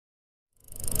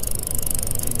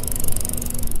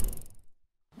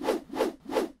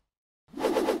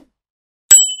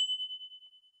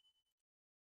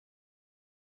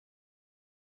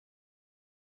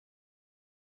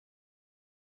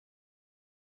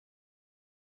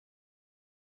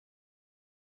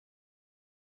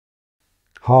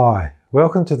Hi,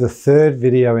 welcome to the third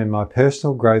video in my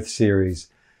personal growth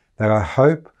series that I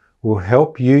hope will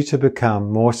help you to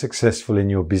become more successful in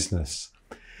your business.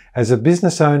 As a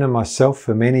business owner myself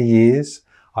for many years,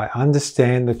 I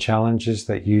understand the challenges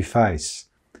that you face.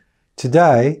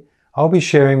 Today, I'll be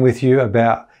sharing with you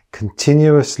about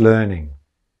continuous learning.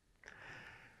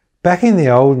 Back in the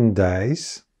olden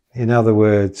days, in other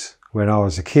words, when I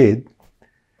was a kid,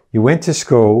 you went to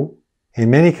school, in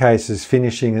many cases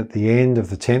finishing at the end of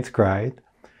the 10th grade,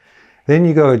 then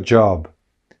you got a job,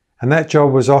 and that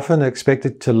job was often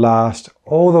expected to last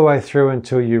all the way through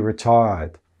until you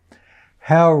retired.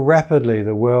 How rapidly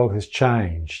the world has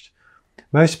changed.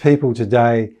 Most people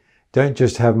today don't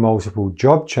just have multiple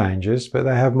job changes, but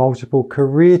they have multiple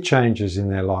career changes in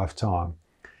their lifetime.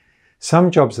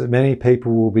 Some jobs that many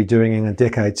people will be doing in a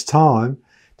decade's time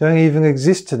don't even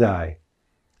exist today.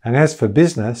 And as for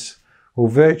business, well,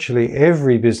 virtually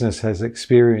every business has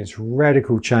experienced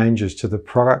radical changes to the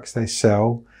products they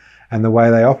sell and the way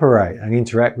they operate and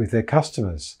interact with their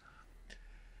customers.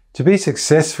 To be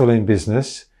successful in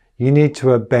business, you need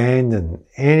to abandon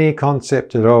any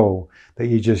concept at all that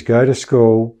you just go to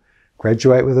school,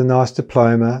 graduate with a nice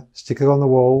diploma, stick it on the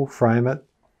wall, frame it,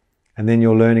 and then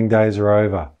your learning days are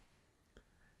over.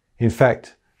 In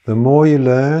fact, the more you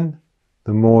learn,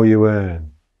 the more you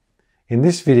earn. In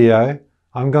this video,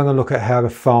 I'm going to look at how to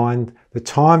find the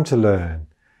time to learn,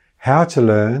 how to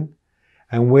learn,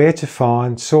 and where to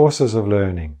find sources of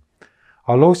learning.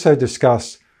 I'll also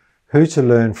discuss who to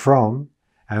learn from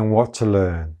and what to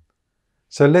learn.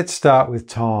 So let's start with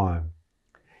time.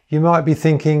 You might be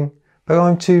thinking, but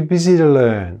I'm too busy to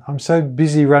learn. I'm so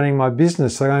busy running my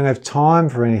business, I don't have time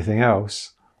for anything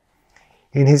else.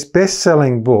 In his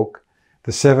best-selling book,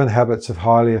 The 7 Habits of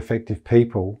Highly Effective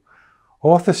People,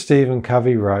 author Stephen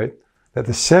Covey wrote that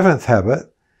the 7th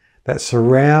habit that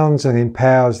surrounds and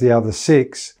empowers the other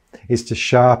 6 is to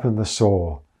sharpen the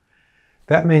saw.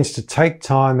 That means to take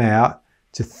time out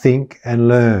to think and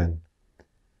learn,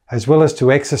 as well as to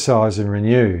exercise and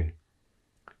renew.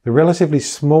 The relatively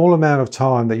small amount of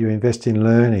time that you invest in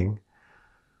learning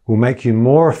will make you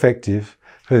more effective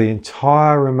for the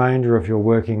entire remainder of your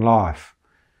working life.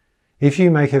 If you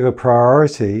make it a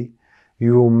priority,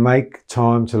 you will make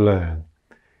time to learn.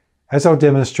 As I'll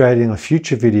demonstrate in a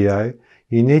future video,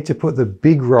 you need to put the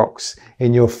big rocks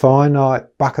in your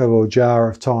finite bucket or jar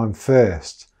of time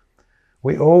first.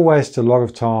 We all waste a lot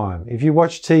of time. If you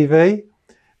watch TV,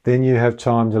 then you have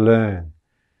time to learn.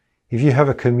 If you have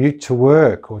a commute to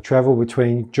work or travel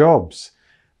between jobs,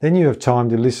 then you have time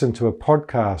to listen to a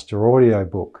podcast or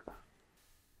audiobook.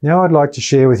 Now I'd like to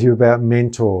share with you about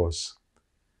mentors.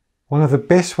 One of the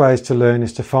best ways to learn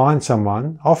is to find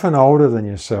someone, often older than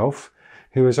yourself,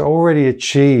 who has already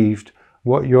achieved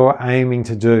what you're aiming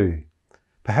to do.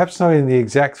 Perhaps not in the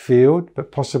exact field,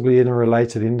 but possibly in a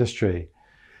related industry.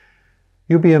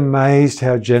 You'll be amazed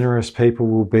how generous people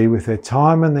will be with their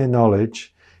time and their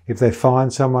knowledge if they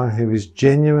find someone who is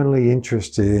genuinely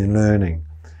interested in learning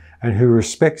and who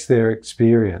respects their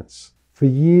experience. For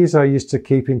years, I used to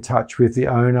keep in touch with the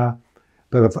owner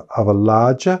of a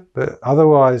larger, but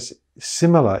otherwise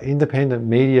similar independent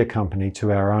media company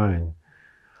to our own.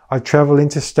 I'd travel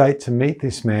interstate to meet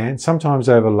this man, sometimes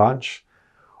over lunch,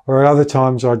 or at other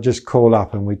times I'd just call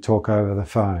up and we'd talk over the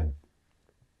phone.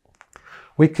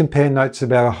 We'd compare notes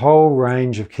about a whole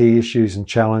range of key issues and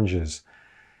challenges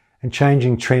and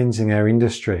changing trends in our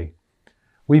industry.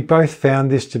 We both found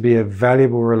this to be a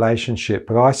valuable relationship,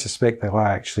 but I suspect that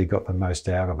I actually got the most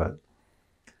out of it.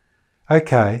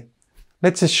 Okay,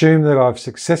 let's assume that I've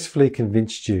successfully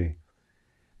convinced you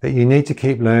that you need to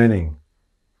keep learning.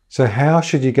 So how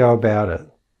should you go about it?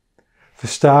 For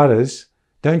starters,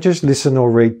 don't just listen or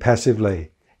read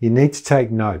passively. You need to take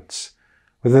notes,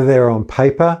 whether they're on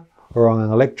paper or on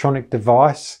an electronic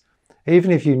device.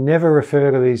 Even if you never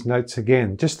refer to these notes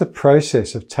again, just the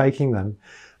process of taking them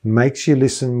makes you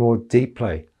listen more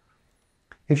deeply.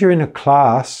 If you're in a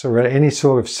class or at any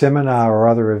sort of seminar or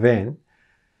other event,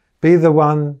 be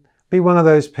one of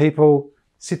those people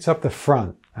sits up the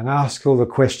front and asks all the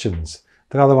questions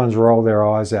that other ones roll their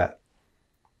eyes at.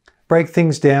 Break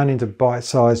things down into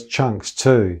bite-sized chunks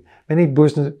too. Many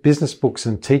business books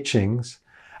and teachings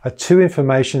are too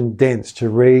information dense to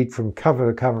read from cover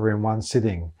to cover in one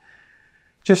sitting.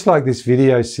 Just like this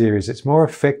video series, it's more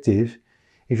effective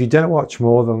if you don't watch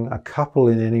more than a couple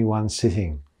in any one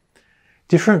sitting.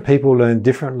 Different people learn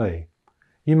differently.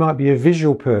 You might be a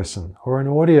visual person or an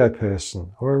audio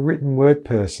person or a written word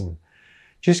person.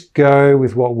 Just go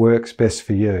with what works best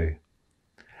for you.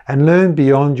 And learn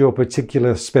beyond your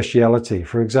particular speciality.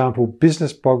 For example,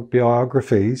 business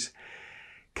biographies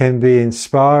can be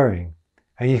inspiring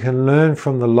and you can learn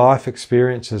from the life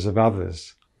experiences of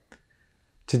others.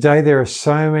 Today there are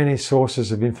so many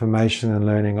sources of information and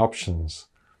learning options.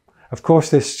 Of course,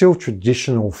 there's still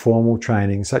traditional formal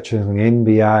training such as an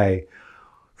MBA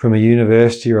from a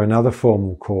university or another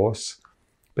formal course.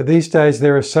 But these days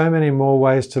there are so many more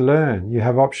ways to learn. You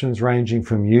have options ranging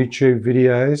from YouTube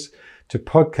videos to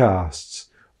podcasts,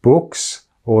 books,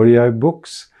 audio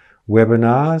books,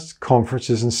 webinars,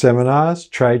 conferences and seminars,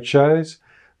 trade shows,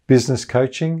 business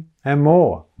coaching, and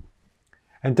more.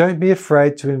 And don't be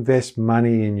afraid to invest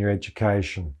money in your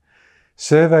education.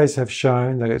 Surveys have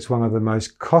shown that it's one of the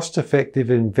most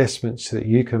cost-effective investments that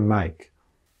you can make.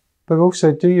 But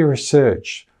also do your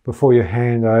research before you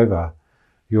hand over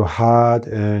your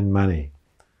hard-earned money.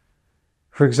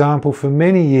 For example, for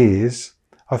many years,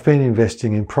 I've been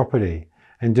investing in property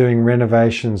and doing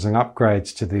renovations and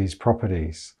upgrades to these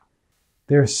properties.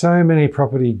 There are so many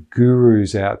property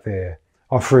gurus out there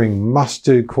offering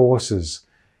must-do courses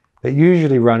that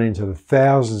usually run into the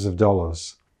thousands of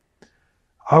dollars.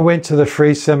 I went to the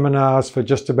free seminars for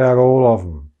just about all of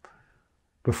them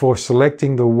before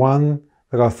selecting the one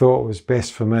that I thought was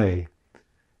best for me.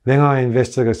 Then I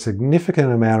invested a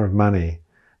significant amount of money,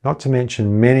 not to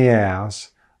mention many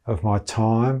hours of my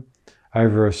time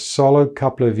over a solid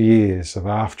couple of years of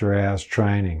after-hours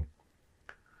training.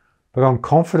 But I'm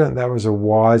confident that was a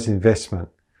wise investment.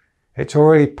 It's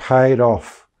already paid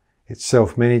off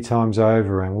itself many times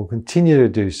over and will continue to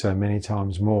do so many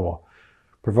times more,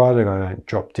 provided I don't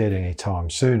drop dead anytime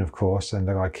soon, of course, and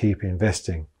that I keep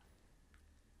investing.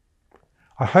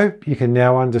 I hope you can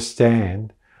now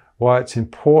understand why it's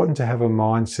important to have a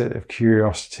mindset of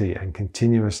curiosity and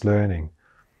continuous learning.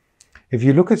 If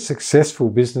you look at successful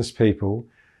business people,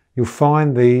 you'll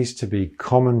find these to be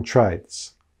common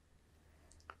traits.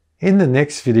 In the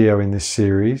next video in this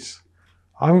series,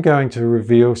 I'm going to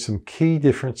reveal some key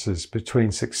differences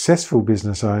between successful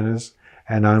business owners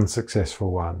and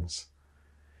unsuccessful ones.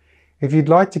 If you'd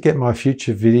like to get my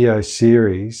future video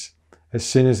series as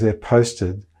soon as they're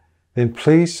posted, then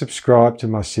please subscribe to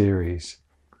my series.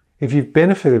 If you've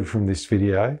benefited from this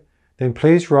video, then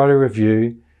please write a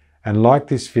review and like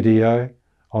this video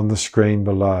on the screen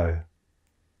below.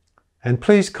 And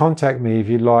please contact me if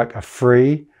you'd like a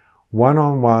free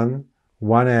one-on-one,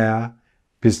 1 hour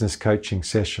business coaching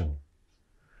session.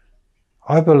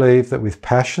 I believe that with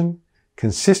passion,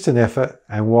 consistent effort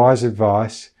and wise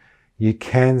advice, you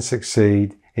can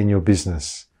succeed in your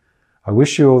business. I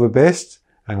wish you all the best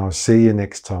and I'll see you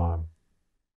next time.